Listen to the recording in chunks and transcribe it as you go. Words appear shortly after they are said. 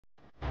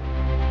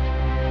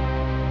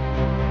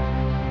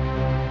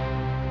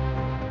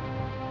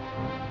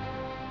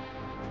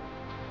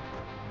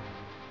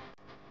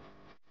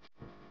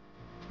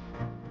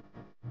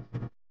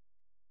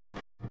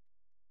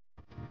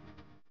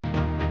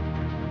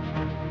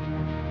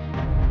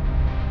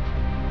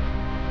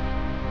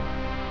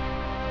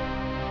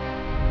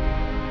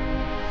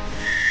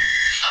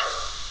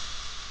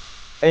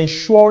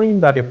ensuring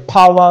that the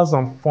powers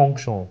and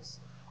functions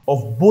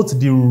of both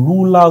the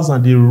rulers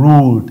and the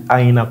ruled are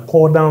in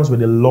accordance with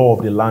the law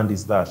of the land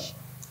is dash.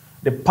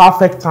 The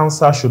perfect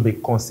answer should be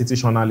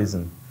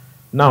constitutionalism.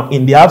 Now,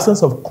 in the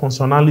absence of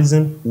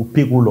constitutionalism, we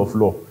pick rule of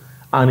law.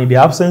 And in the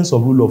absence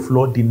of rule of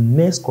law, the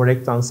next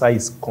correct answer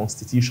is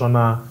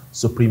constitutional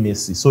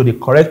supremacy. So the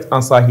correct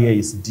answer here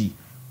is D,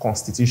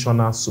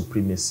 constitutional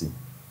supremacy.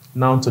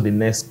 Now to the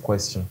next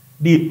question.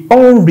 The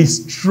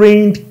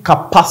unrestrained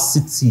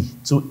capacity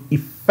to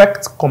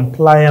effect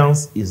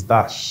compliance is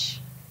dash.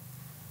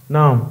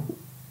 Now,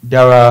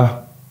 there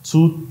are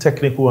two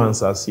technical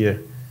answers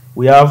here.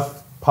 We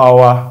have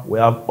power, we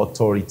have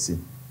authority.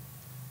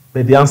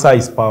 But the answer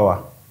is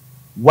power.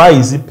 Why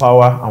is it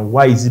power and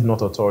why is it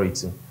not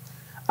authority?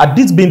 Had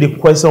this been the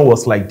question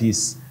was like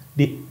this,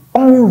 the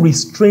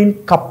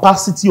unrestrained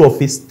capacity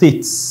of a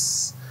state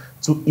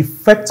to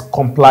effect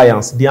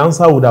compliance, the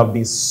answer would have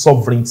been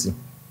sovereignty.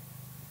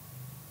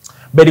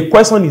 But the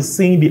question is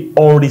saying the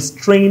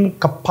unrestrained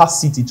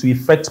capacity to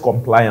effect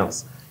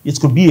compliance. It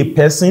could be a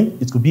person,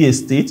 it could be a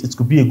state, it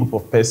could be a group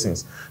of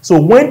persons.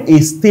 So when a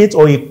state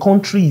or a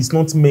country is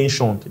not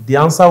mentioned, the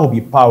answer will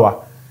be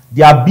power.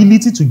 The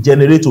ability to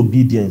generate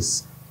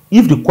obedience.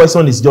 If the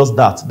question is just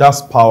that,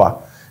 that's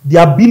power. The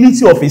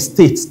ability of a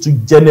state to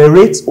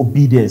generate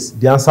obedience,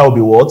 the answer will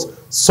be what?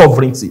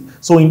 Sovereignty.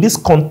 So in this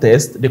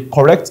context, the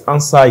correct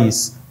answer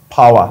is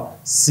power.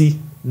 C.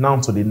 Now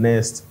to the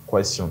next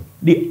question.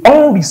 The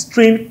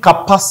unrestrained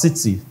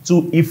capacity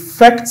to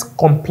effect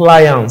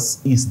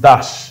compliance is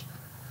dash.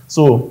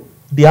 So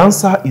the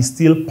answer is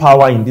still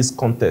power in this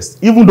context,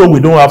 even though we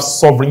don't have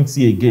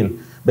sovereignty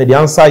again, but the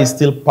answer is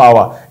still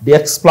power. The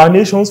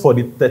explanations for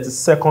the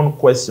 32nd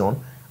question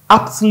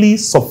aptly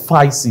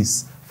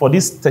suffices for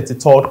this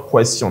 33rd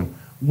question.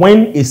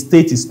 When a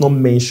state is not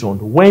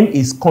mentioned, when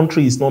a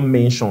country is not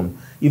mentioned,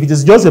 if it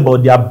is just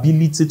about the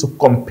ability to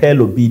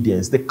compel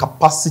obedience, the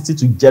capacity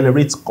to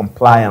generate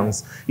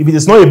compliance, if it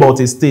is not about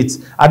a state,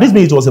 at this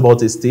minute it was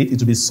about a state, it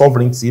will be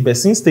sovereignty, but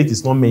since state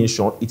is not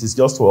mentioned, it is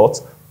just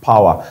what?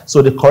 Power.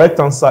 So the correct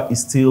answer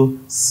is still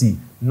C.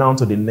 Now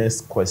to the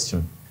next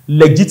question.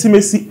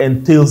 Legitimacy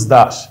entails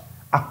dash.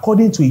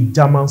 According to a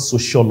German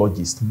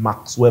sociologist,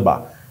 Max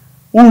Weber,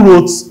 who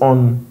wrote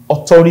on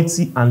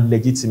authority and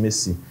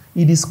legitimacy,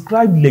 he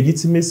described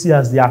legitimacy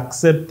as the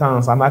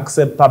acceptance and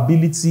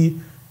acceptability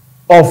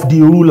of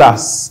the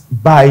rulers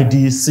by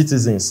the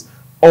citizens,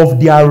 of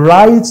their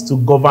right to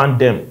govern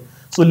them.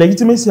 So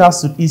legitimacy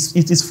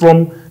it is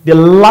from the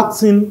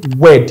Latin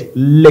word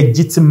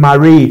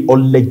legitimare or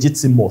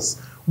legitimus,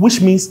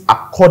 which means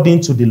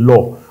according to the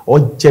law or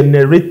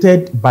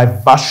generated by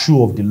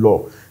virtue of the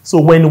law. So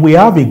when we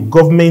have a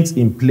government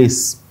in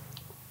place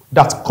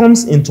that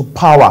comes into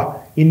power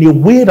in a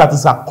way that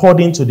is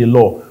according to the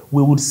law,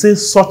 we would say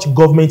such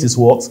government is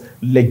what?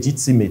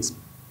 Legitimate.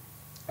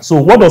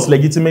 So what does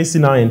legitimacy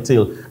now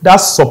entail? That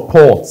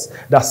support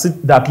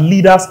that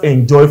leaders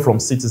enjoy from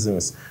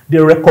citizens.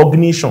 The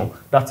recognition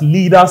that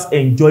leaders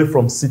enjoy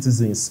from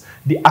citizens.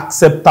 The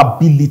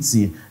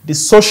acceptability, the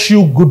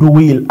social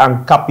goodwill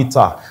and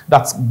capital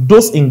that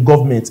those in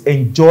government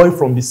enjoy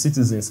from the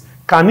citizens.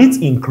 Can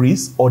it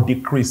increase or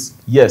decrease?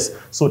 Yes.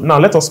 So now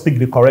let us pick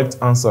the correct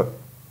answer.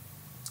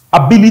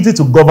 Ability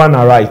to govern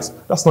a right.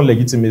 That's not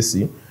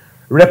legitimacy.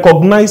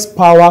 Recognize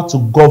power to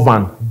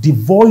govern,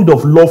 devoid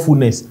of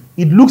lawfulness.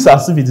 It looks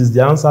as if it is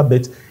the answer,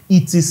 but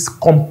it is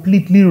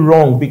completely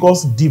wrong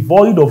because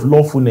devoid of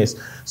lawfulness.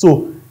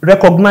 So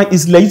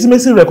is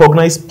legitimacy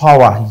recognize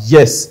power?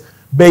 Yes.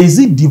 But is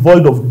it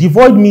devoid of?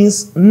 Devoid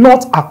means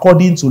not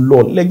according to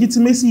law.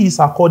 Legitimacy is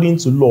according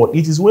to law.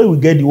 It is where we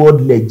get the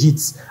word legit,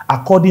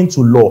 according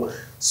to law.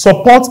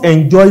 Support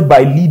enjoyed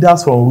by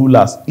leaders from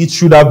rulers. It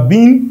should have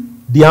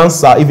been the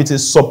answer if it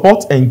is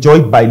support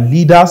enjoyed by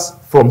leaders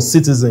from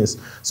citizens.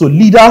 So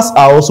leaders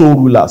are also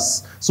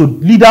rulers. So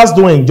leaders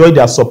don't enjoy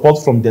their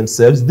support from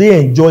themselves.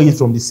 They enjoy it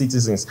from the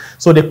citizens.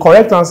 So the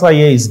correct answer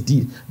here is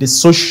D, the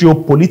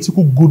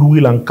socio-political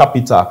goodwill and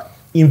capital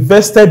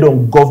invested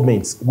on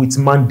governments with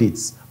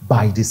mandates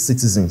by the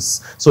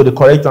citizens. So the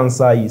correct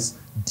answer is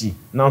D.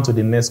 Now to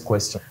the next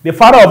question. The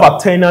father of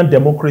Athenian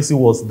democracy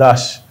was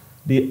dash.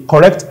 The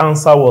correct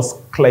answer was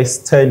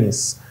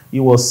Cleisthenes. He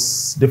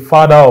was the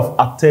father of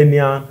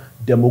Athenian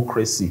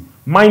democracy.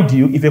 Mind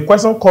you, if a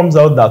question comes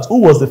out that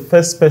who was the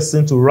first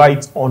person to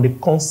write on the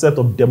concept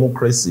of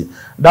democracy,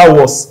 that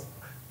was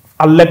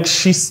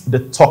Alexis de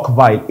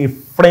Tocqueville, a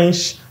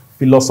French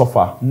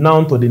philosopher.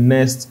 Now to the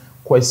next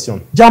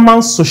question.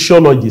 German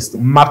sociologist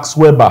Max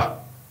Weber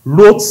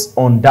wrote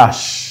on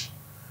dash.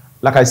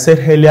 Like I said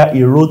earlier,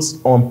 he wrote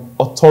on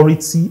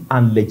authority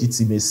and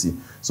legitimacy.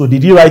 So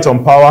did he write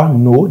on power?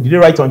 No. Did he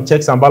write on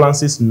checks and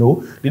balances?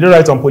 No. Did he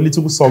write on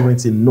political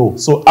sovereignty? No.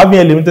 So having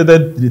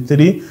eliminated the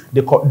three,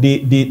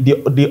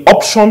 the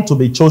option to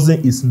be chosen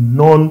is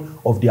none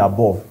of the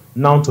above.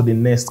 Now to the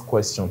next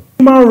question.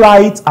 Human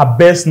rights are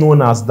best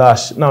known as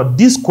dash. Now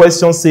this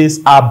question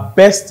says are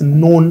best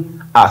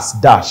known as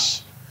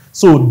dash.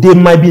 So they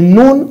might be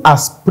known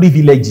as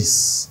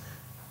privileges.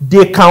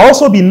 They can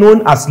also be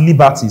known as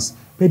liberties.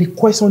 But the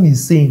question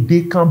is saying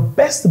they can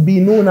best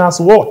be known as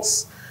what?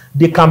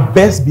 They can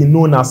best be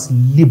known as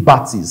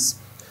liberties.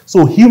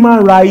 So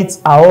human rights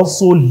are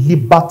also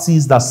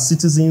liberties that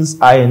citizens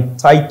are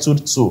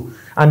entitled to.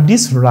 And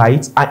these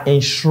rights are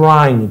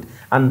enshrined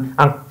and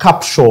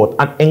captured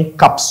and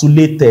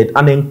encapsulated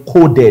and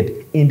encoded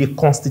in the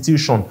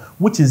Constitution,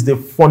 which is the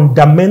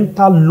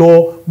fundamental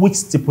law which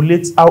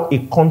stipulates how a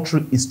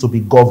country is to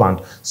be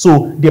governed.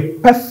 So the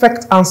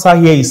perfect answer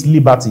here is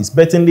liberties.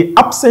 But in the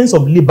absence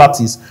of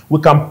liberties, we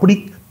can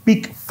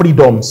pick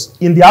freedoms.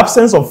 In the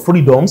absence of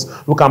freedoms,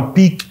 we can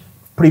pick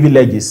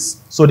privileges.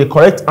 So the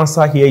correct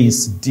answer here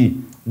is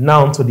D.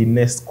 Now to the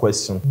next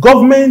question.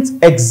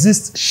 Government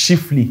exists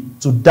chiefly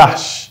to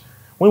dash.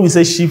 When we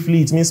say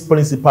chiefly, it means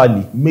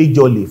principally,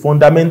 majorly,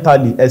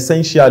 fundamentally,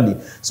 essentially.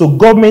 So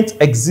government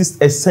exists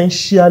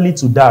essentially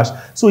to dash.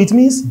 So it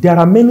means there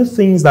are many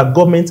things that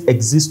government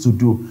exists to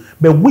do.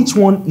 But which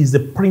one is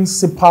the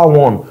principal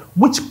one?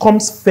 Which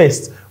comes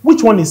first?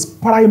 Which one is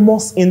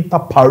primus inter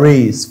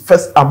pares,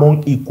 first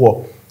among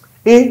equal?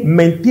 A,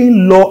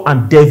 maintain law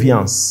and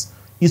deviance.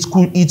 It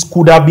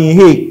could have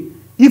been A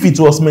if it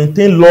was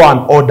maintain law and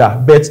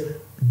order, but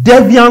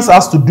deviance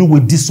has to do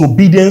with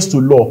disobedience to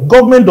law.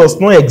 Government does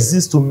not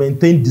exist to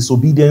maintain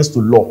disobedience to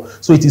law.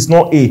 So it is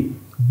not A.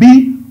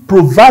 B,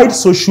 provide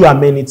social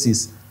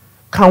amenities.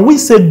 Can we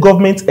say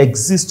government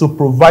exists to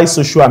provide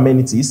social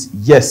amenities?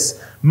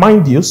 Yes.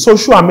 Mind you,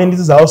 social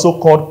amenities are also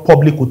called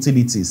public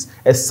utilities,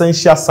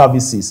 essential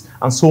services,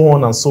 and so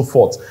on and so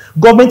forth.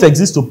 Government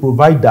exists to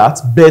provide that,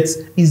 but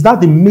is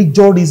that the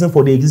major reason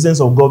for the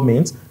existence of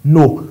government?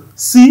 No.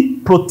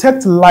 C,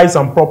 protect lives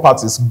and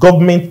properties.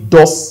 Government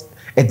does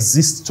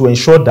exist to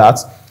ensure that,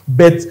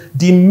 but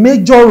the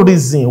major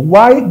reason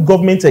why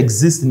government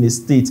exists in a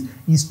state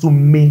is to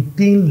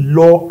maintain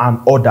law and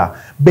order.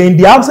 But in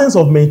the absence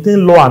of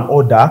maintain law and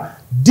order,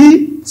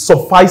 D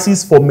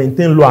suffices for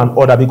maintain law and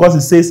order because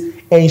it says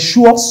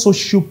ensure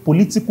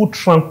socio-political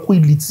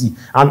tranquility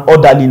and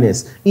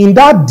orderliness. In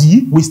that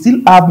D, we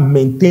still have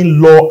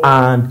maintain law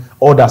and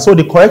order. So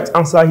the correct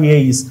answer here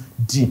is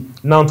D.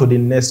 Now to the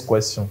next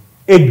question.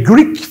 A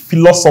Greek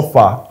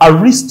philosopher,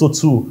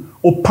 Aristotle,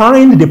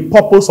 opined the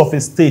purpose of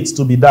a state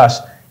to be dash.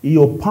 He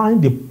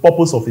opined the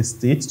purpose of a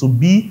state to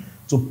be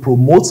to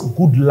promote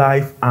good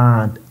life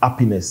and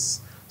happiness.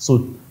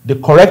 So the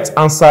correct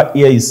answer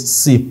here is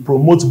C,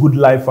 promote good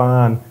life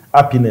and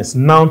happiness.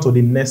 Now to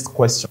the next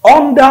question.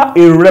 Under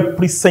a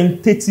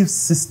representative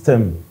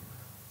system,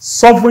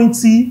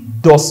 sovereignty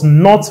does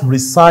not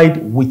reside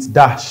with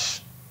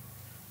dash.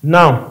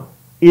 Now,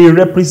 a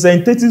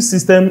representative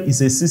system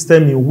is a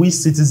system in which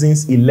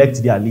citizens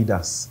elect their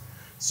leaders.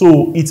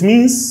 So it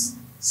means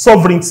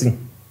sovereignty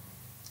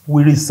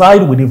will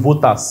reside with the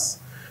voters.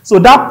 So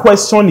that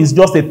question is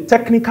just a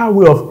technical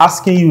way of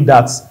asking you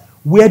that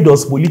where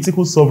does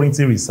political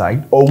sovereignty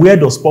reside, or where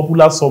does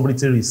popular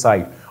sovereignty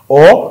reside,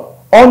 or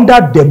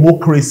under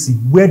democracy,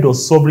 where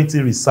does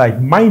sovereignty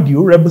reside? Mind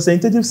you,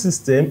 representative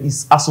system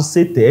is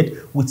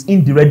associated with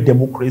indirect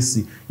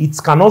democracy. It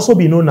can also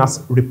be known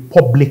as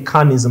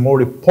republicanism or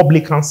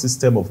republican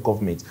system of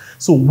government.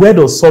 So where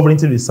does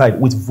sovereignty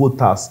reside? With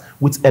voters,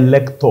 with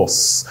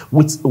electors,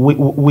 with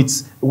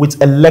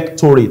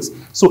electorate.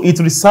 So it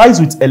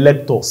resides with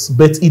electors,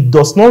 but it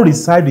does not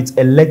reside with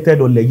elected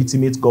or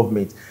legitimate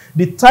government.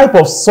 The type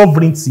of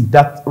sovereignty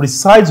that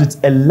resides with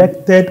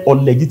elected or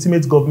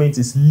legitimate government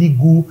is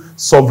legal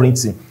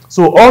sovereignty.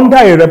 So under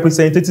a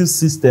representative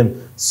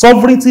system,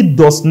 sovereignty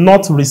does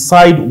not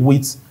reside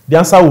with, the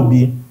answer will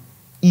be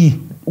E,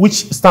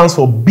 which stands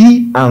for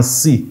B and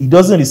C. It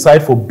doesn't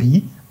reside for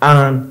B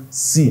and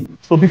C.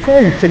 So before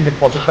we take the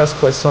 41st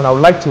question, I would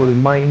like to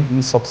remind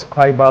you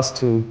subscribers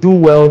to do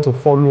well to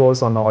follow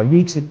us on our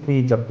YouTube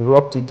page and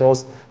rock with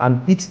us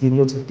and hit the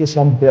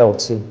notification bell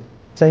too.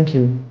 Thank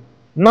you.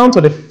 Now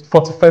to the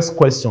 41st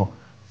question.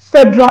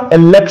 Federal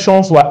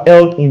elections were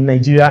held in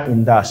Nigeria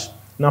in dash.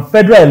 Now,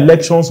 federal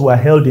elections were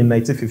held in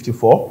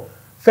 1954.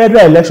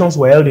 Federal elections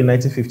were held in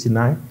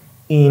 1959,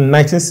 in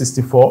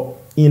 1964,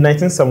 in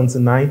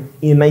 1979,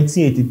 in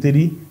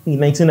 1983, in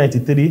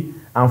 1993,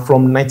 and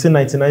from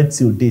 1999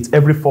 till date,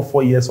 every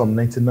 4 years from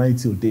 1999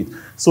 till date.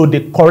 So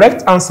the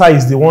correct answer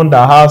is the one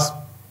that has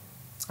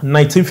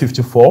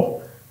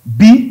 1954,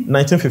 B,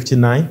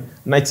 1959,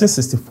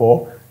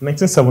 1964,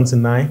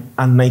 1979,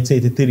 and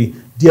 1983.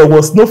 There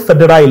was no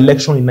federal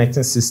election in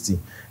 1960.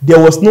 There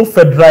was no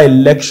federal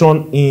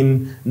election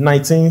in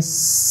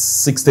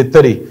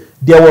 1963.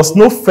 There was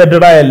no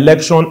federal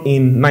election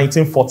in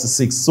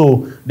 1946.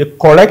 So the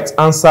correct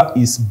answer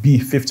is B,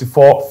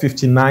 54,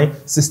 59,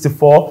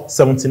 64,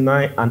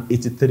 79, and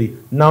 83.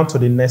 Now to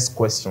the next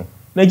question.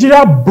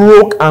 Nigeria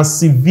broke and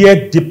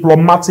severed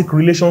diplomatic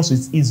relations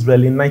with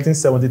Israel in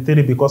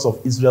 1973 because of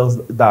Israel's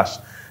dash.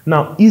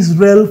 Now,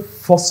 Israel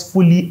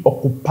forcefully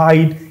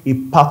occupied a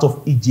part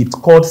of Egypt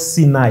called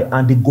Sinai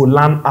and the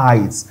Golan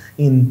Heights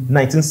in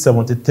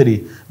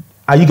 1973.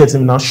 Are you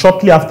getting me now?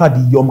 Shortly after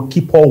the Yom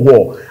Kippur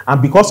War.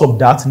 And because of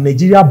that,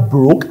 Nigeria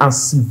broke and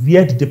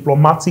severed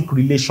diplomatic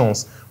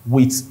relations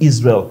with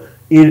Israel.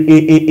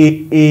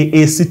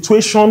 a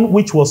situation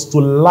which was to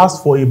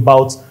last for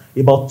about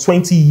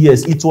 20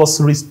 years. It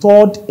was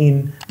restored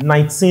in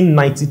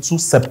 1992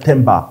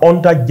 September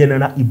under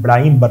General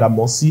Ibrahim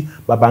Badamasi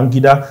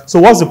Babangida. So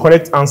what's the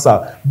correct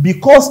answer?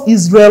 Because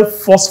Israel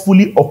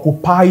forcefully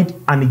occupied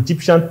an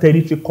Egyptian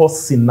territory called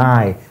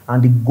Sinai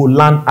and the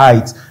Golan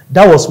Heights,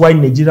 that was why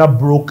Nigeria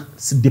broke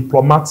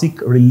diplomatic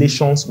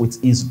relations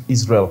with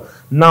Israel.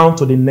 Now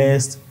to the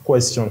next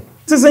question.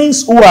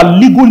 Citizens who are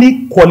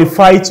legally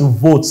qualified to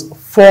vote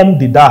form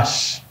the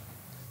dash.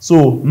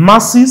 So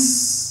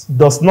masses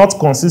does not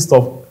consist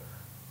of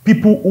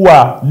people who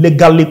are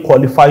legally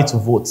qualified to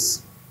vote.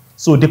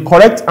 So the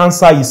correct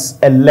answer is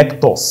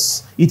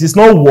electors. It is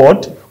not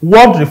ward.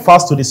 Ward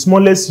refers to the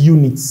smallest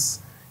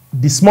units,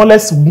 the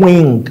smallest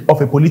wing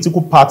of a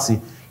political party.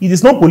 It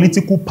is not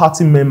political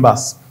party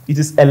members. It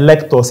is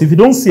electors. If you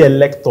don't see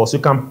electors, you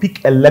can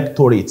pick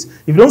electorate.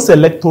 If you don't see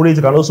electorate,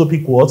 you can also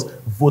pick what?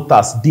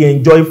 Voters. They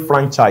enjoy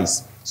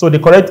franchise. So the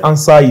correct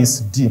answer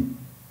is D.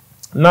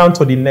 Now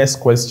to the next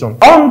question.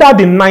 Under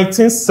the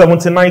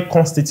 1979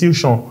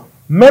 Constitution,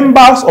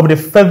 members of the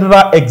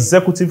Federal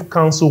Executive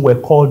Council were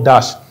called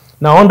dash.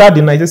 Now, under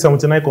the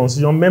 1979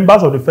 Constitution,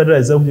 members of the Federal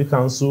Executive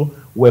Council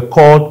were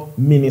called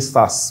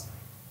ministers.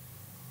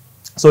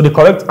 So the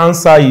correct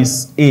answer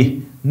is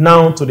A.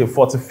 Now to the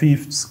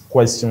 45th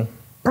question.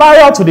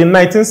 Prior to the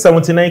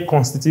 1979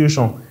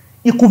 Constitution,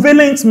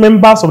 equivalent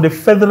members of the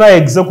Federal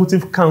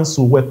Executive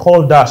Council were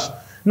called dash.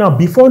 Now,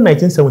 before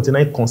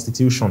 1979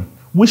 Constitution,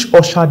 which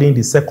ushered in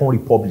the Second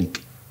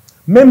Republic,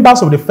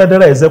 members of the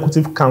Federal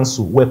Executive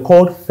Council were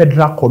called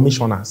Federal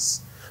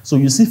Commissioners. So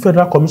you see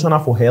Federal Commissioner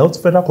for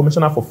Health, Federal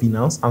Commissioner for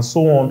Finance, and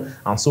so on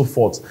and so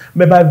forth.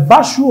 But by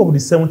virtue of the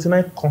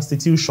 1979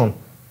 Constitution,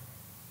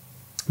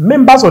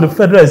 members of the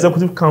Federal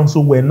Executive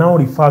Council were now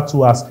referred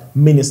to as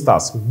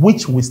ministers,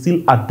 which we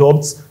still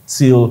adopt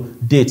till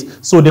date.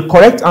 So the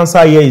correct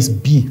answer here is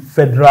B,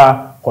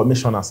 Federal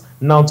Commissioners.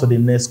 Now to the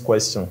next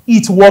question.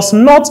 It was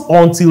not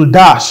until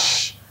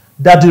dash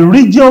that the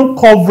region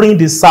covering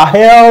the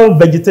Sahel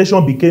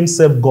vegetation became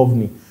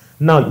self-governing.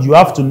 Now, you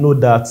have to know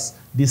that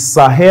the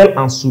Sahel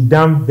and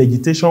Sudan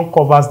vegetation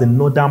covers the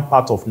northern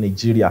part of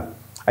Nigeria.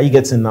 Are you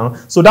getting now?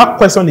 So that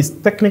question is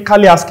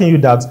technically asking you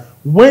that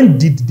when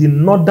did the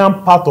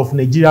northern part of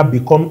Nigeria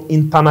become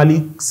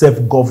internally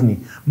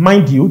self-governing?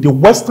 Mind you, the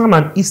western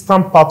and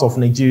eastern part of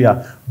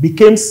Nigeria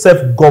became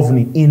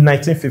self-governing in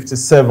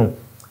 1957.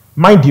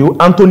 Mind you,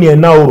 Anthony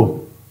Enaoro,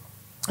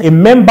 a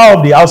member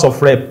of the House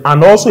of Rep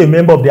and also a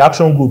member of the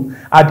Action Group,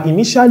 had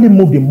initially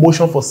moved a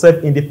motion for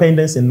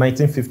self-independence in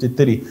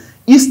 1953.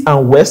 East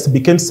and West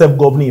became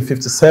self-governing in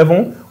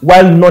 1957,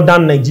 while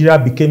Northern Nigeria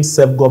became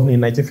self-governing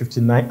in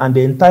 1959, and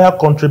the entire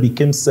country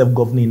became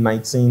self-governing in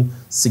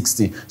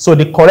 1960. So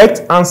the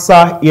correct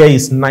answer here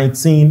is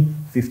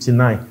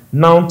 1959.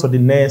 Now to the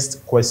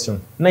next question.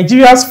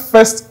 Nigeria's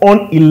first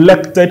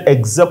unelected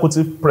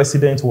executive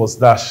president was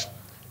dash.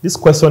 This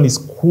question is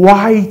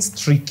quite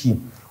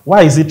tricky.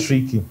 Why is it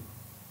tricky?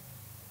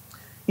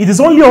 It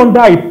is only under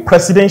a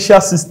presidential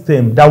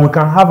system that we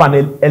can have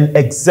an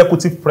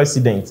executive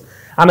president.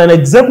 And an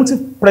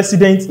executive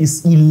president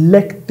is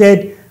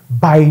elected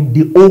by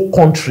the whole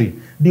country.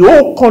 The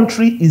whole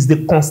country is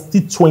the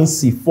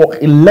constituency for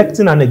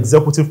electing an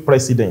executive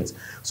president.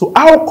 So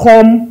how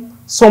come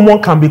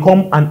someone can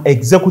become an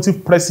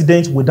executive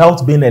president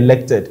without being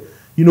elected?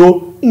 You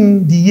know,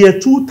 in the year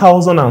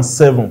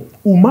 2007,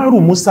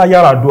 Umaru Musa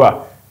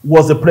Yar'Adua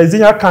was the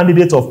presidential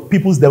candidate of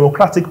People's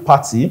Democratic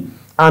Party,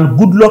 and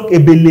Goodluck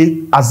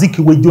Ebele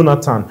Azikiwe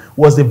Jonathan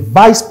was the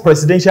vice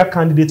presidential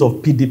candidate of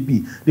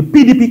PDP. The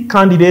PDP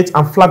candidate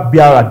and flag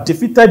bearer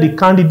defeated the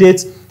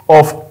candidate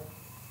of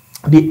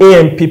the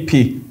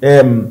ANPP,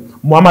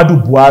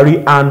 Muhammadu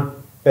Buhari, and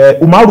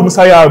Umaru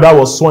Musa Yar'Adua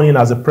was sworn in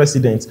as a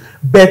president.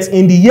 But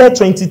in the year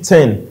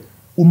 2010,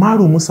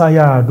 Umaru Musa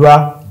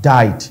Yar'Adua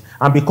died.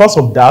 And because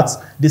of that,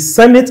 the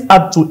Senate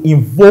had to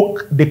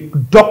invoke the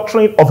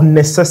doctrine of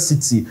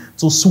necessity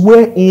to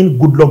swear in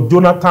Goodluck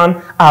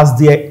Jonathan as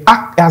the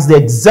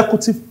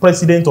executive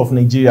president of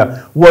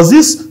Nigeria. Was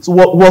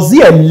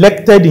he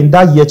elected in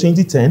that year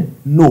 2010?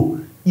 No.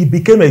 He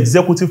became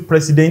executive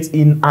president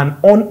in an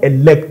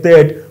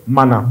unelected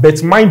manner.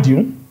 But mind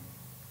you,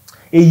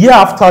 a year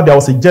after, there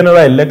was a general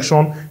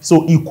election,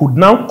 so he could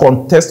now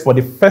contest for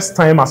the first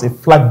time as a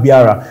flag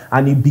bearer,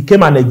 and he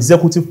became an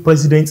executive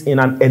president in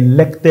an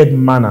elected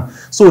manner.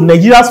 So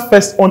Nigeria's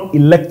first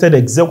unelected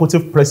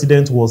executive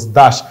president was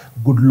dash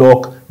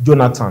Goodluck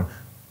Jonathan.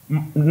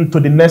 To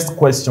the next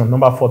question,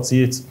 number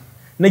 48.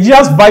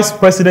 Nigeria's vice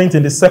president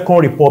in the Second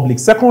Republic.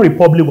 Second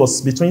Republic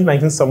was between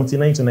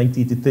 1979 to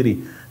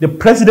 1983. The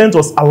president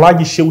was Alhaji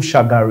Shehu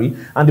Shagari,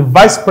 and the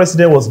vice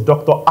president was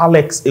Dr.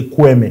 Alex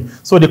Ekwueme.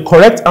 So the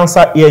correct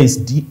answer here is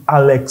D,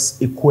 Alex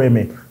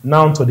Ekwueme.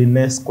 Now to the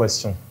next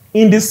question.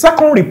 In the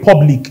Second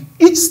Republic,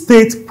 each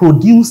state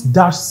produced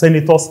dash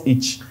senators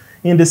each.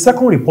 In the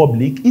Second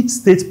Republic, each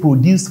state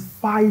produced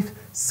 5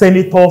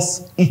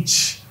 senators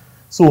each.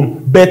 So,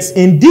 but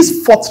in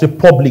this Fourth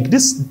Republic,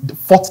 this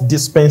fourth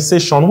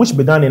dispensation, which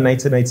began in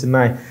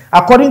 1999,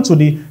 according to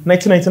the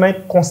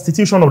 1999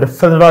 Constitution of the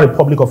Federal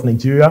Republic of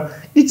Nigeria,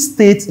 each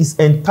state is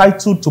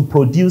entitled to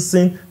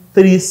producing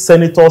 3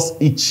 senators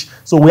each.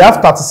 So we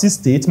have 36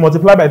 states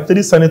multiplied by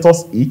 3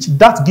 senators each.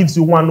 That gives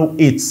you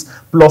 108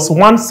 plus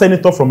 1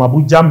 senator from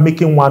Abuja,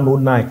 making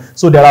 109.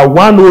 So there are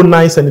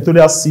 109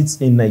 senatorial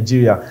seats in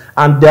Nigeria,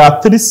 and there are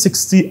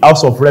 360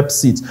 House of Rep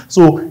seats.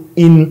 So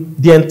in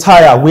the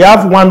entire, we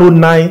have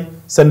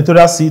 109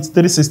 senatorial seats,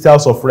 360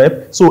 House of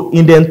Rep. So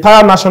in the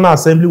entire National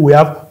Assembly, we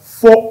have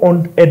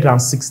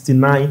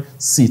 469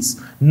 seats.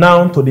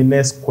 Now to the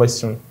next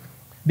question.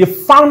 The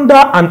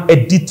founder and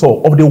editor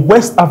of the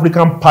West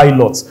African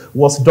Pilot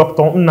was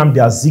Dr. Nnamdi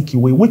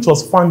Azikiwe, which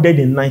was founded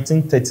in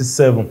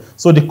 1937.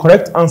 So the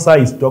correct answer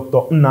is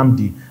Dr.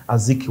 Nnamdi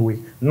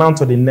Azikiwe. Now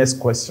to the next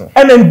question.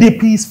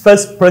 NNDP's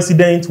first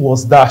president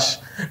was Dash.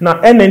 Now,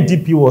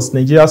 NNDP was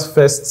Nigeria's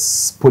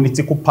first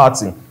political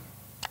party.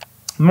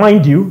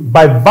 Mind you,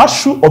 by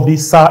virtue of the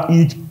Sir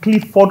E.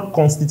 Clifford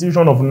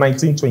Constitution of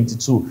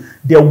 1922,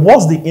 there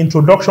was the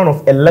introduction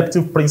of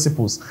elective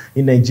principles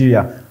in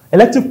Nigeria.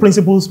 Elective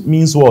principles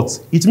means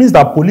what? It means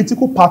that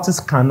political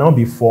parties can now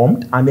be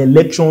formed and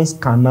elections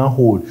can now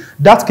hold.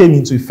 That came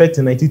into effect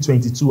in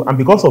 1922, and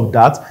because of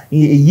that, a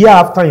year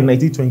after, in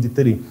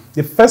 1923,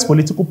 the first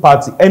political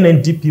party,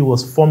 NNDP,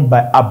 was formed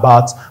by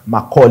Abat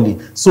Macaulay.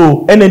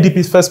 So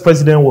NNDP's first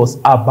president was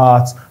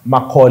Abat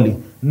Macaulay.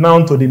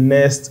 Now to the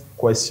next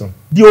question.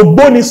 The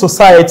Ogboni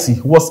Society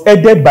was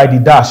headed by the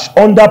Dash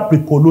under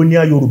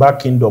pre-colonial Yoruba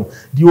kingdom.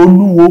 The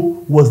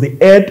Oluwo was the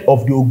head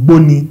of the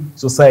Ogboni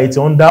Society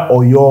under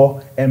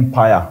Oyo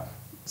Empire.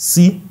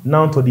 See,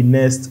 now to the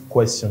next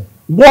question.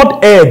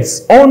 What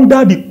heads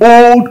under the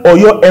old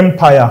Oyo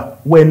Empire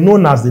were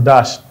known as the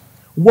Dash?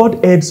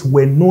 What heads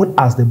were known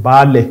as the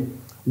Baale?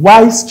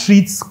 While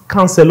street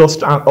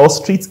councillors or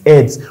street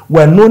heads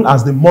were known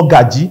as the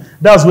Mogaji.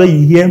 That's where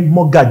you hear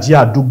Mogaji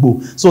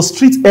Adugbo. So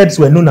street heads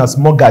were known as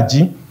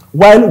Mogaji,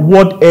 while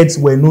ward heads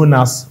were known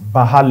as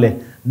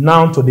Bahale.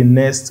 Now to the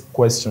next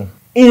question.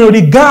 In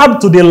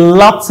regard to the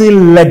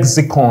Latin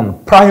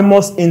lexicon,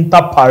 primus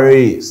inter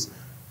pares,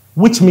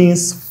 which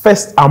means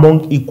first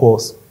among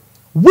equals,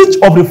 which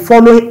of the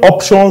following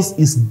options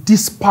is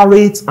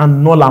disparate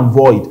and null and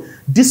void?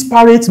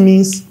 Disparate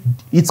means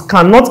it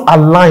cannot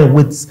align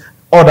with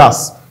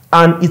others,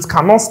 and it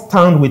cannot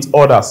stand with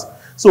others.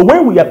 So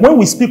when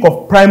we speak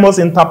of primus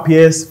inter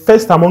pares,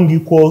 first among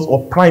equals,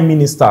 or prime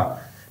minister,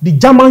 the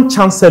German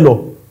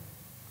chancellor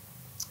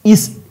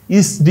is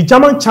the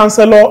German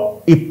chancellor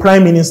a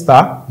prime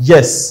minister?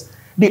 Yes.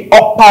 The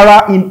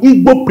Okpara in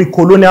Igbo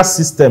pre-colonial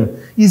system,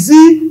 is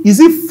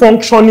he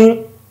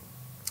functioning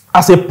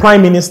as a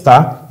prime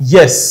minister?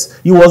 Yes.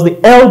 He was the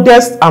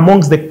eldest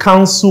amongst the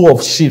council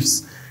of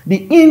chiefs.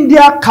 The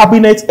India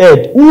cabinet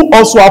head, who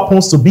also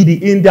happens to be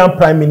the Indian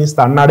Prime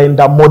Minister,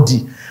 Narendra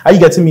Modi, are you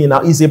getting me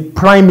now, is a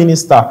prime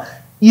minister.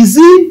 Is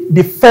he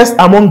the first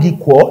among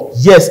equal?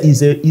 Yes,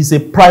 he's a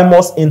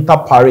primus inter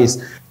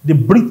pares.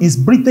 Is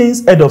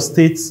Britain's head of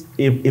state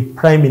a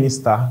prime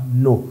minister?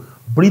 No.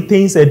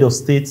 Britain's head of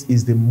state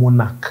is the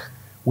monarch.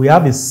 We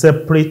have a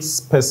separate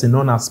person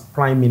known as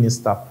prime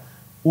minister,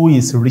 who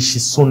is Rishi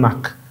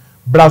Sunak.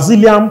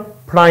 Brazilian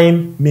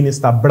prime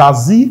minister.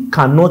 Brazil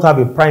cannot have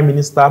a prime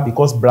minister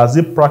because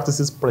Brazil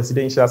practices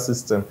presidential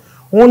system.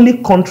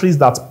 Only countries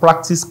that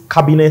practice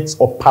cabinet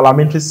or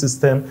parliamentary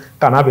system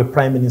can have a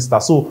prime minister.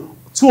 So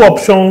 2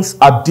 options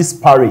are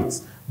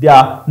disparate. They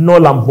are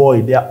null and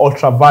void. They are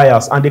ultra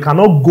vires, and they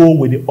cannot go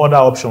with the other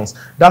options.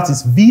 That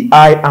is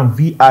VI and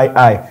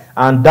VII,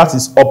 and that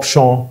is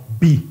option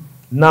B.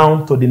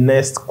 Now to the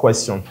next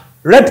question.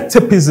 Red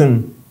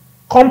tapeism,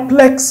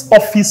 complex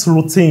office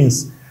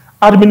routines,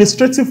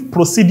 administrative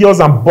procedures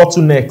and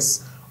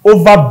bottlenecks,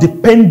 over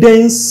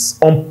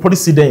dependence on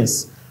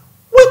precedence.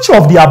 Which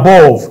of the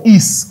above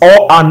is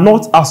or are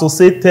not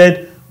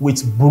associated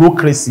with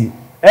bureaucracy?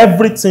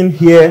 Everything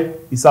here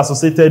is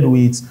associated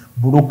with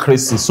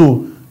bureaucracy.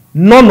 So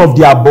none of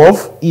the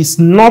above is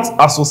not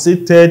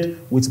associated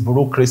with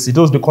bureaucracy.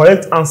 Thus the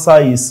correct answer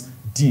is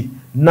D.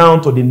 Now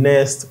to the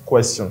next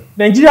question.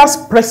 Nigeria's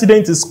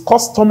president is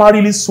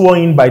customarily sworn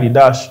in by the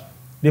Dash.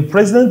 The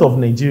president of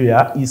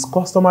Nigeria is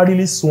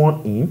customarily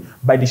sworn in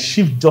by the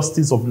Chief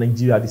Justice of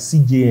Nigeria, the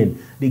CJN.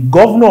 The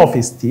governor of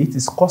a state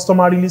is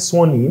customarily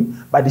sworn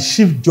in by the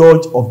Chief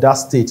Judge of that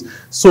state.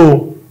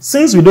 So,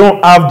 since we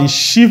don't have the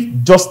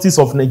Chief Justice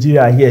of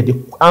Nigeria here,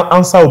 the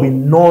answer will be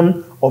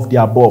none of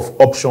the above,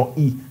 option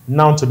E.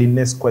 Now to the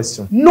next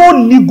question. No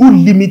legal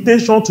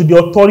limitation to the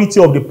authority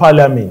of the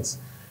parliament.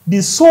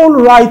 The sole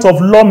right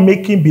of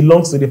lawmaking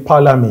belongs to the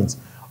parliament.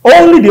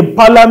 Only the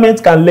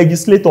parliament can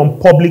legislate on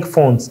public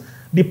funds.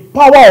 The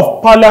power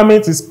of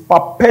parliament is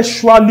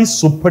perpetually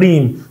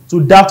supreme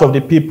to that of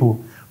the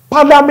people.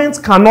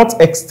 Parliament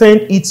cannot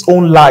extend its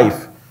own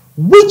life.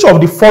 Which of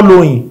the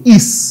following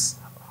is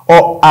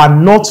or are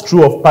not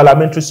true of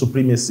parliamentary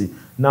supremacy?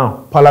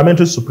 Now,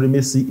 parliamentary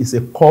supremacy is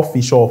a core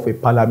feature of a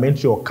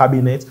parliamentary or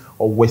cabinet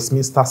or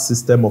Westminster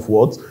system of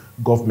what?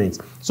 Government.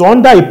 So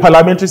under a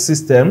parliamentary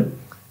system,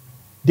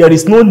 There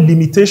is no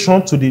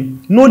limitation to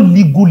no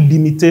legal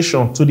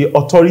limitation to the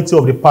authority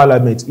of the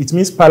parliament. It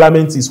means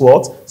parliament is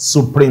what?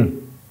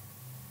 Supreme.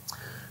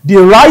 The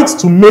right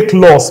to make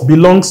laws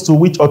belongs to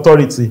which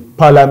authority?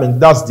 Parliament.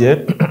 That's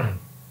there.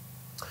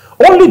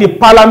 Only the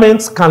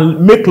parliament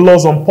can make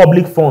laws on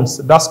public funds.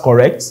 That's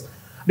correct.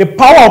 The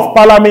power of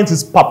parliament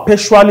is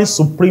perpetually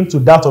supreme to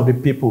that of the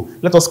people.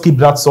 Let us keep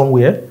that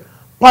somewhere.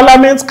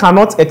 Parliament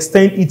cannot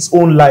extend its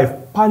own life.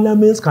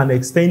 Parliament can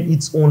extend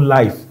its own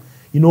life,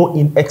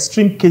 in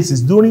extreme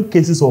cases, during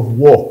cases of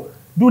war,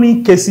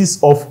 during cases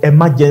of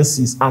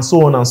emergencies, and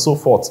so on and so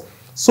forth.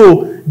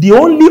 So the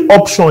only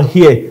option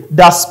here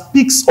that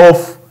speaks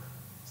of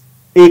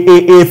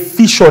a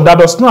feature that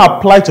does not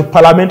apply to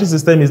parliamentary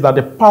system is that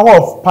the power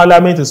of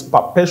parliament is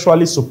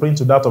perpetually supreme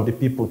to that of the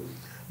people.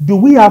 Do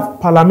we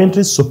have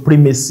parliamentary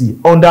supremacy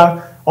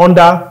under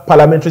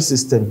parliamentary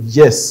system?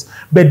 Yes.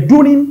 But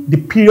during the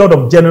period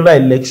of general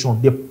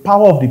election, the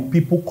power of the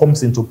people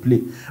comes into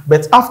play.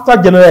 But after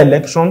general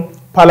election,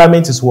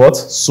 parliament is what?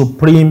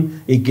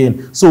 Supreme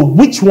again. So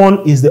which one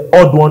is the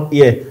odd one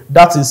here?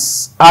 That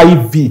is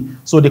IV.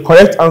 So the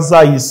correct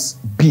answer is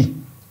B.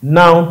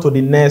 Now to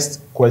the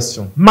next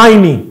question.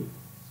 Mining,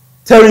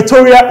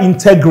 territorial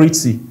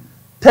integrity,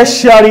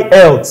 tertiary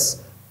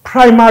health,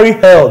 primary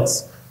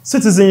health,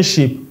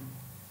 citizenship,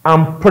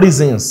 and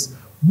prisons.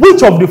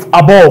 Which of the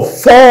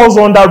above falls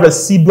under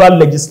residual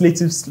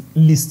legislative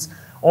list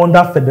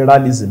under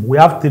federalism? We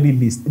have 3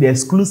 lists. The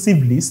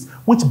exclusive list,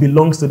 which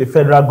belongs to the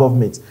federal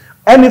government.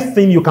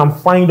 Anything you can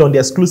find on the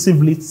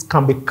exclusive list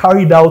can be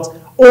carried out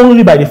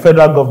only by the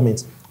federal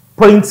government.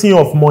 Printing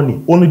of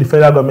money, only the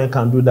federal government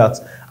can do that.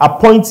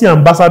 Appointing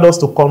ambassadors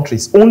to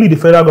countries, only the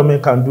federal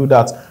government can do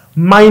that.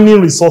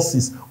 Mining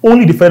resources,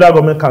 only the federal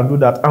government can do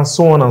that, and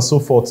so on and so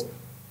forth.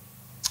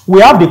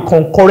 We have the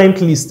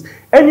concurrent list.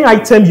 Any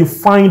item you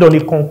find on a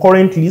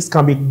concurrent list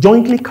can be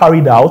jointly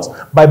carried out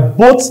by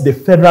both the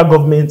federal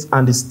government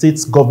and the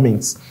state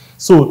governments.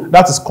 So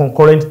that is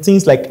concurrent.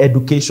 Things like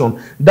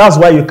education. That's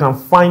why you can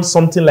find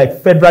something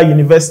like Federal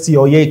University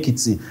or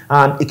Ekiti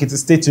and Ekiti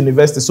State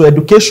University. So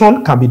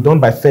education can be done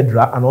by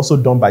federal and also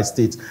done by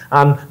state.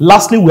 And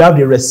lastly, we have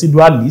the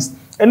residual list.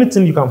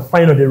 Anything you can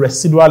find on the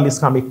residual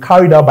list can be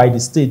carried out by the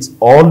state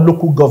or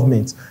local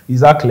government. Is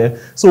that clear?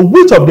 So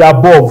which of the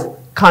above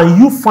can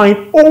you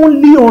find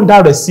only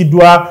under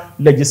residual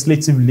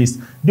legislative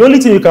list? The only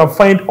thing you can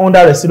find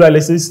under residual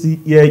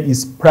legislative here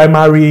is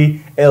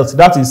primary health.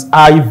 That is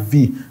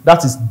IV.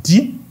 That is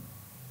D,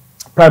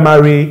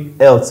 primary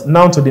health.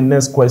 Now to the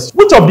next question.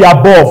 Which of the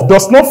above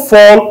does not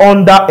fall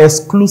under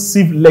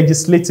exclusive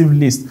legislative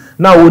list?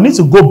 Now we need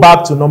to go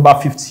back to number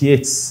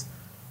 58.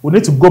 We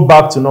need to go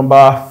back to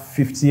number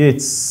 58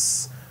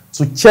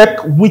 to check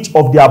which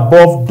of the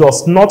above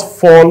does not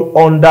fall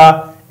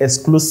under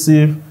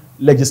exclusive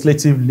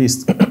legislative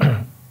list.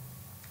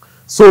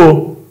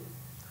 So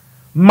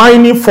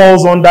mining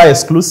falls under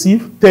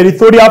exclusive,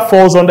 territorial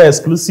falls under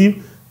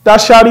exclusive,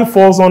 tertiary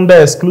falls under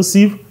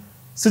exclusive,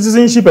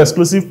 citizenship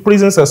exclusive,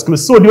 prisons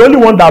exclusive. So the only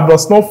one that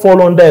does not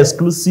fall under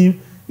exclusive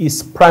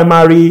is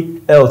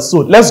primary health.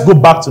 So let's go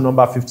back to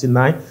number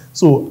 59.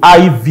 So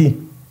IV.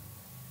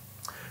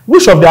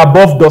 Which of the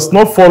above does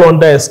not fall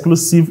under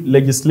exclusive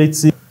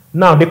legislative?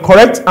 Now the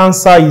correct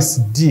answer is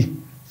D.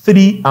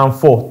 3 and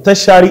 4,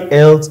 tertiary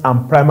health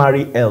and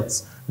primary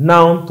health.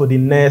 Now to the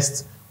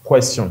next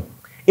question.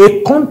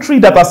 A country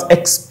that has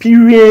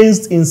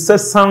experienced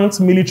incessant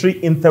military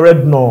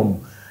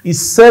interregnum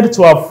is said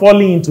to have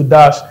fallen into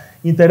dash.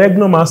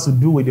 Interregnum has to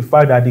do with the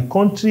fact that the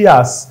country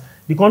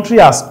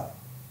has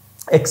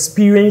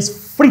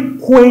experienced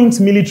frequent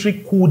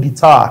military coup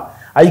d'etat.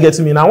 Are you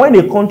getting me? Now, when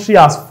a country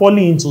has fallen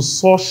into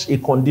such a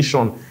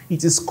condition,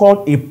 it is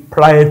called a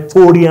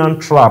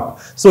Praetorian trap.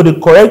 So the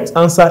correct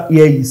answer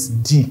here is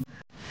D.